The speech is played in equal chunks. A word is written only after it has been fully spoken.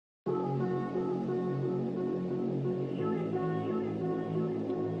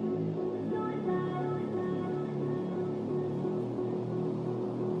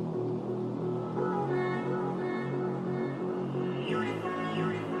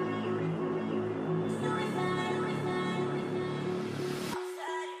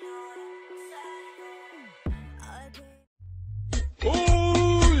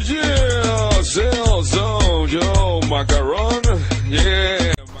macaron,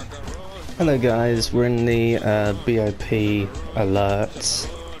 yeah. Hello guys, we're in the BOP Alerts,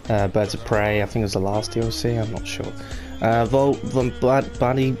 Birds of Prey. I think it was the last DLC, I'm not sure.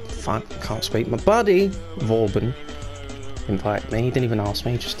 Buddy, fuck, can't speak. My buddy, Vorben, invited me. He didn't even ask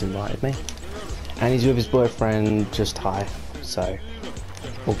me, he just invited me. And he's with his boyfriend, just hi. So,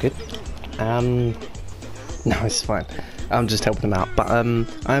 all good. No, it's fine. I'm just helping him out. But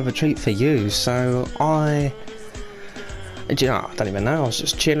I have a treat for you. So I don't even know. I was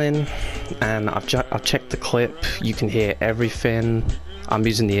just chilling, and I've checked the clip. You can hear everything. I'm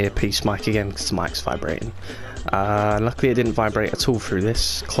using the earpiece mic again because the mic's vibrating. Luckily, it didn't vibrate at all through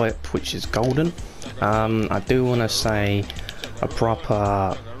this clip, which is golden. I do want to say a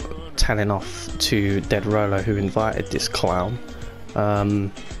proper telling off to Dead Rolo, who invited this clown.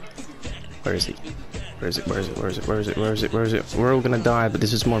 Where is he? Where is it? Where is it? Where is it? Where is it? Where is it? Where is it? We're all gonna die, but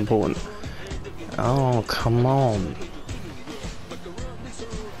this is more important. Oh, come on.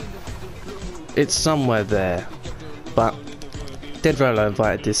 It's somewhere there. But Dead Rolo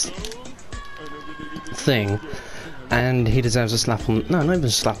invited this thing, and he deserves a slap on... No, not even a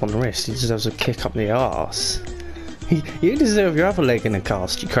slap on the wrist. He deserves a kick up the arse. You deserve your other leg in a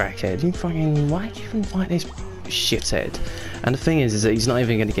cast, you crackhead. You fucking... Why do you invite this shithead? And the thing is that he's not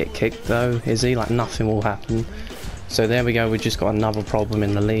even going to get kicked though, is he? Like, nothing will happen. So there we go, we've just got another problem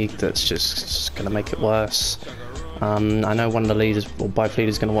in the league that's just going to make it worse. I know one of the leaders, or both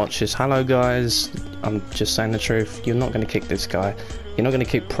leaders, going to watch this. Hello guys, I'm just saying the truth. You're not going to kick this guy. You're not going to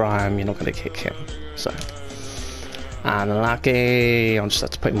kick Prime, you're not going to kick him. So, unlucky. I'll just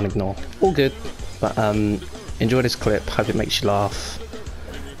have to put him on ignore. All good. But enjoy this clip, hope it makes you laugh.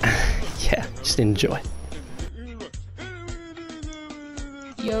 Yeah, just enjoy.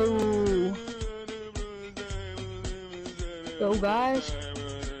 Yo guys.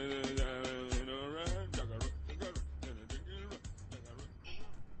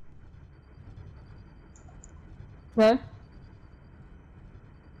 What?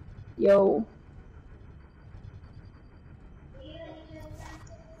 Yo.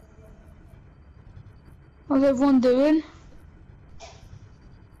 How's everyone doing?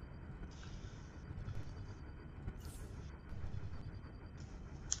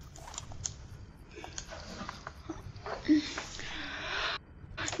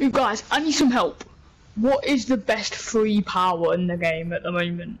 You guys, I need some help. What is the best free power in the game at the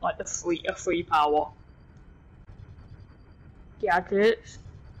moment? Like a free power. Gadgets.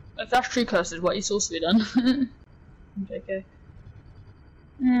 If that's true curses, what you supposed to be done? Okay.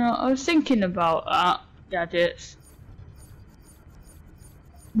 Yeah, I was thinking about that. Gadgets.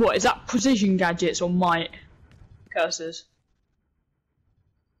 What is that? Precision gadgets or might curses?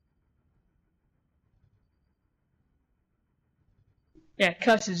 Yeah,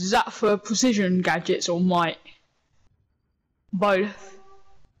 curses. Is that for precision gadgets or might? Both.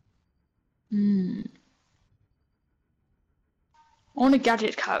 I want a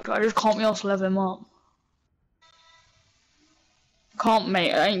gadget character. I just can't be asked to level him up. Can't,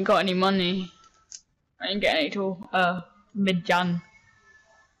 mate. I ain't got any money. I ain't getting it till mid-Jan.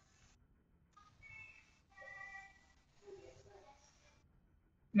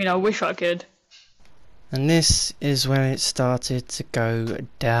 I mean, I wish I could. And this is when it started to go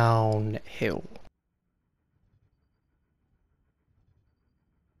downhill.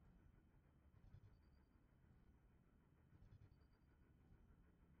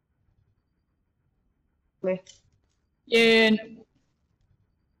 Yeah.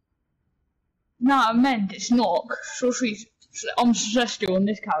 No, I meant it's not. So I'm Celestial on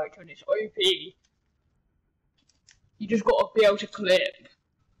this character and it's OP. You just gotta be able to clip.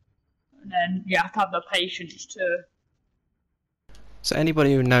 And then you have to have the patience to... So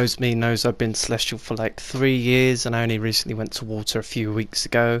anybody who knows me knows I've been Celestial for like 3 years, and I only recently went to Water a few weeks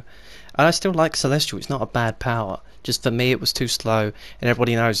ago. And I still like Celestial, it's not a bad power. Just for me it was too slow, and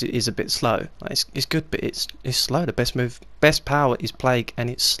everybody knows it is a bit slow. Like, it's good, but it's slow. The best power is Plague, and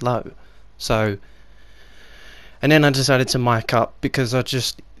it's slow. So, and then I decided to mic up because I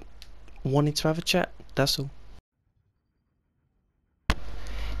just wanted to have a chat, that's all.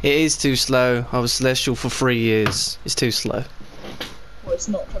 It is too slow. I was Celestial for 3 years. It's too slow. Well, it's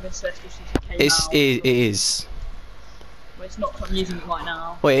not from Celestial since it came out. It is. Well, it's not from using it right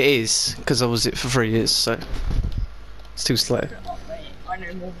now. Well, it is, because I was it for 3 years, so it's too slow. I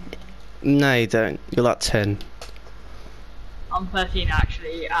know more than you. No, you don't. You're like 10. I'm 13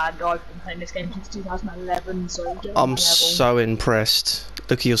 actually, and I've been playing this game since 2011, so get on I'm my level. so impressed.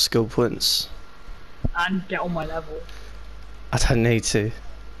 Look at your skill points. And get on my level. I don't need to.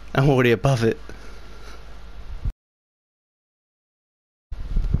 I'm already above it.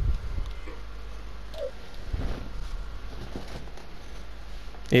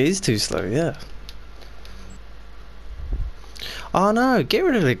 It is too slow, yeah. Oh no, get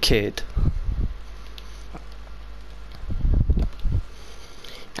rid of the kid.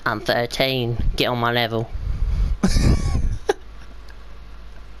 I'm 13, get on my level.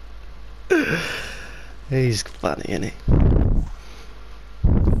 He's funny, isn't he?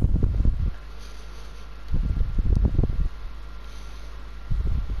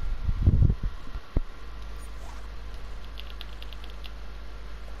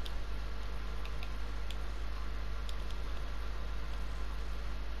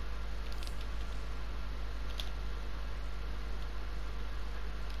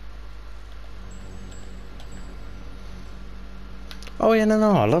 Oh yeah,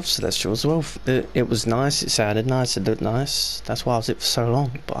 no, I love Celestial as well. It was nice, it sounded nice, it looked nice. That's why I was it for so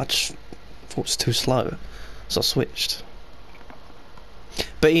long, but I just thought it was too slow, so I switched.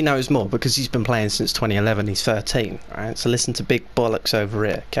 But he knows more because he's been playing since 2011, he's 13, right? So listen to big bollocks over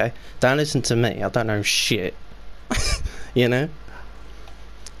here, okay? Don't listen to me, I don't know shit. You know?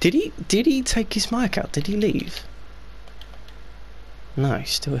 Did he take his mic out? Did he leave? No,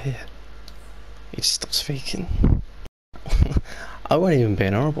 he's still here. He just stopped speaking. I wasn't even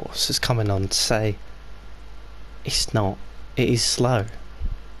being horrible, I was just coming on to say it's not, it is slow.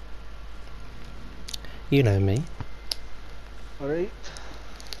 You know me. Alright.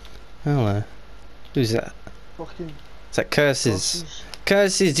 Hello. Who's that? Fucking. Is that Curses?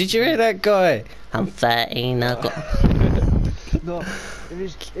 Curses, did you hear that guy? I'm 13, I got... No, it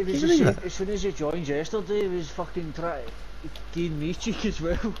was just, as soon as he joined yesterday, he was fucking trying to gain me cheek as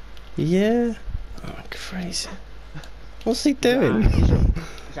well. Yeah? Oh, crazy. What's he doing?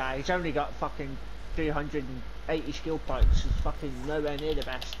 He's only got fucking 380 skill points. He's fucking nowhere near the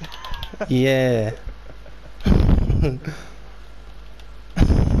best. Yeah.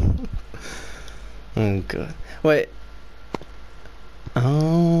 Oh god. Wait.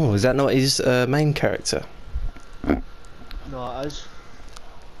 Oh, is that not his main character? No, it is.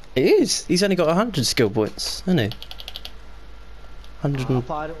 It is. He's only got 100 skill points, hasn't he? 100.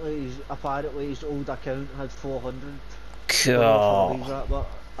 Apparently his old account had 400. God.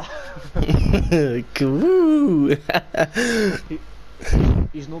 Cool.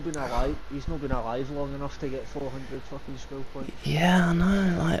 He's not been alive. He's not been alive long enough to get 400 fucking skill points. Yeah, I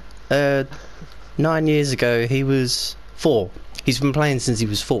know. Like, 9 years ago he was 4. He's been playing since he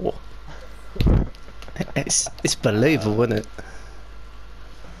was 4. It's believable, isn't it?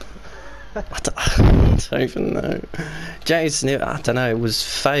 I don't even know. Jason, I don't know. It was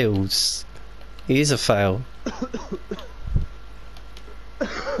fails. He is a fail.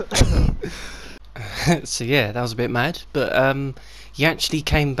 So yeah, that was a bit mad, but he actually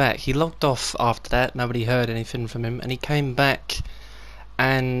came back. He logged off after that, nobody heard anything from him, and he came back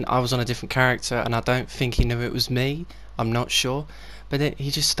and I was on a different character and I don't think he knew it was me, I'm not sure, but then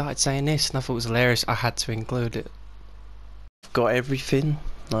he just started saying this and I thought it was hilarious. I had to include it. I've got everything,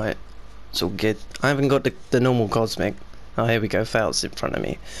 like, it's all good. I haven't got the normal cosmic. Oh, here we go, Fails in front of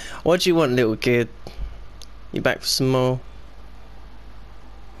me. What do you want, little kid? You back for some more?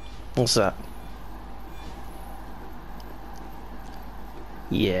 What's that?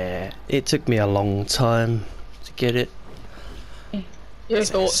 Yeah, it took me a long time to get it. Your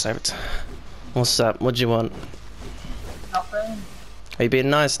thoughts? What's up? What do you want? Nothing. Are you being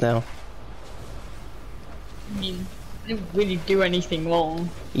nice now? I mean, I didn't really do anything wrong.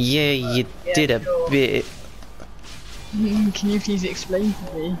 Yeah, you did a sure. bit. Can you please explain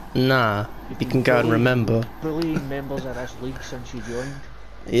to me? Nah, you can go and remember. Bullying members of this league since you joined.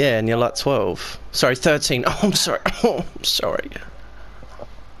 Yeah, and you're like 12. Sorry, 13. Oh, I'm sorry. Oh, I'm sorry.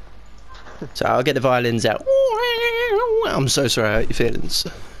 So I'll get the violins out. I'm so sorry I hurt your feelings.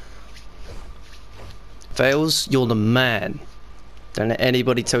 Fails, you're the man. Don't let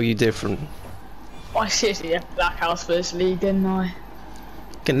anybody tell you different. I seriously left Black House First League, didn't I?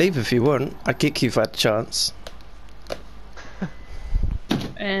 You can leave if you want. I'd kick you if I had the chance.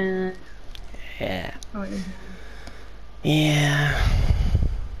 Yeah. Oh, yeah. Yeah.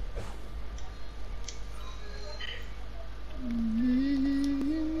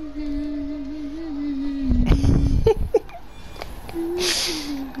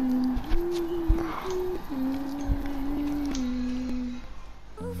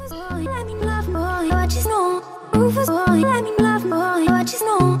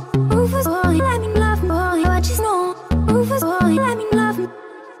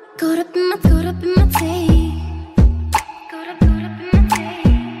 Caught up in my